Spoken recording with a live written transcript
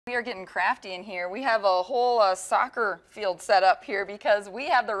We are getting crafty in here. We have a whole soccer field set up here because we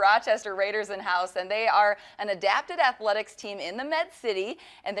have the Rochester Raiders in house, and they are an adapted athletics team in the Med City,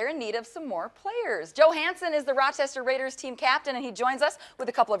 and they're in need of some more players. Joe Hansen is the Rochester Raiders team captain, and he joins us with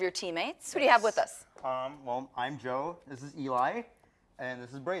a couple of your teammates. Who do you have with us? Well, I'm Joe. This is Eli, and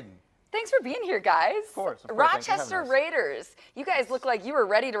this is Braden. Thanks for being here, guys. Of course. Rochester Raiders. You guys look like you were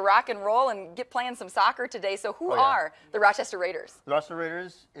ready to rock and roll and get playing some soccer today. So who are the Rochester Raiders? The Rochester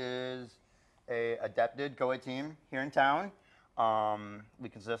Raiders is a adapted co-ed team here in town. We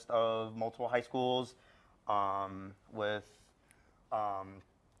consist of multiple high schools with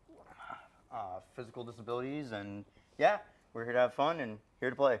physical disabilities, and yeah, we're here to have fun and here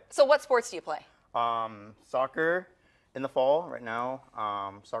to play. So what sports do you play? Soccer in the fall, right now,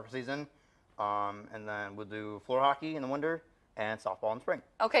 soccer season, and then we'll do floor hockey in the winter and softball in the spring.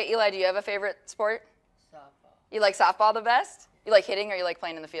 Okay, Eli, do you have a favorite sport? Softball. You like softball the best? You like hitting or you like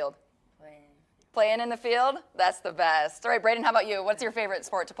playing in the field? Playing. Playing in the field? That's the best. All right, Braden, how about you? What's your favorite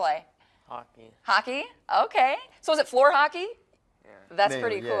sport to play? Hockey. Hockey? Okay. So is it floor hockey? Yeah. That's Maybe,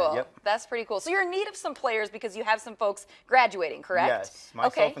 pretty yeah, cool. yep. That's pretty cool. So you're in need of some players because you have some folks graduating, correct? Yes,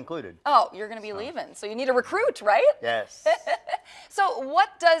 myself included. Oh, you're going to be leaving. So you need a recruit, right? Yes. So what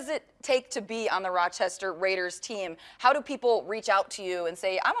does it take to be on the Rochester Raiders team? How do people reach out to you and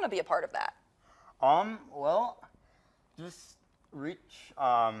say, I want to be a part of that? Well, just reach,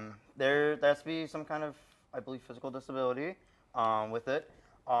 there has to be some kind of, I believe, physical disability with it.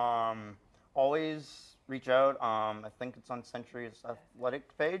 Always reach out. I think it's on Century's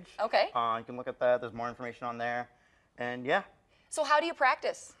athletic page. Okay. You can look at that. There's more information on there. And yeah. So how do you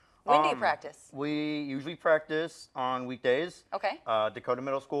practice? When do you practice? We usually practice on weekdays. Okay. Dakota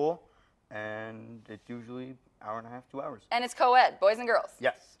Middle School, and it's usually an hour and a half, 2 hours. And it's co-ed, boys and girls?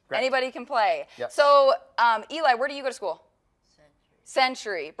 Yes. Correct. Anybody can play? Yes. So, Eli, where do you go to school? Century.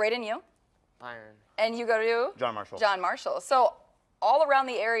 Century. Braden, you? Byron. And you go to? John Marshall. John Marshall. So all around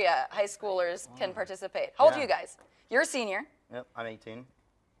the area, high schoolers can participate. How old are you guys? You're a senior. Yep, I'm 18.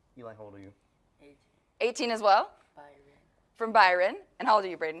 Eli, how old are you? 18. 18 as well? Byron. From Byron. And how old are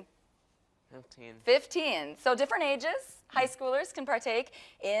you, Braden? 15. 15. So different ages, high schoolers can partake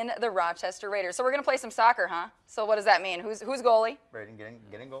in the Rochester Raiders. So we're going to play some soccer, huh? So what does that mean? Who's goalie? Braden,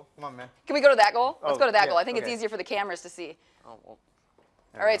 get in goal. Come on, man. Can we go to that goal? Let's go to that yeah, goal. I think it's okay. easier for the cameras to see. Oh, well.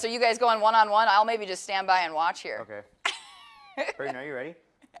 All right, so you guys going one-on-one. I'll maybe just stand by and watch here. Okay. Braden, are you ready?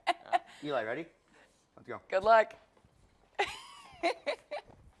 Eli, ready? Let's go. Good luck.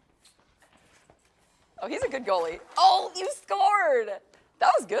 Oh, he's a good goalie. Oh, you scored.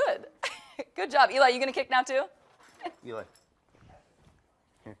 That was good. Good job. Eli, you going to kick now too? Eli.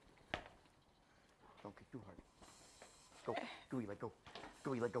 Here. Don't kick too hard. Go. Go, Eli, go.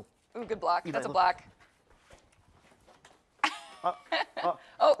 Go, Eli, go. Ooh, good block. Eli, That's a look. block.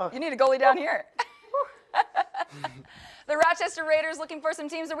 Oh, you need a goalie down here. The Rochester Raiders looking for some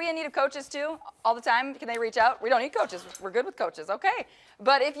teams. Are we in need of coaches too? All the time? Can they reach out? We don't need coaches. We're good with coaches. Okay.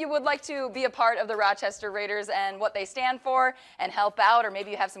 But if you would like to be a part of the Rochester Raiders and what they stand for and help out, or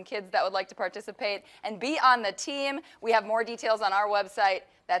maybe you have some kids that would like to participate and be on the team, we have more details on our website.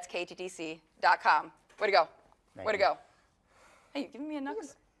 That's kttc.com. Way to go. Way to go. Hey, you giving me a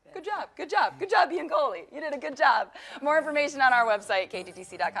knuckles? Good job. Good job. Good job being goalie. You did a good job. More information on our website,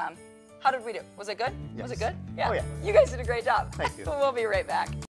 kttc.com. How did we do? Was it good? Yes. Was it good? Yeah. Oh, yeah. You guys did a great job. Thank you. We'll be right back.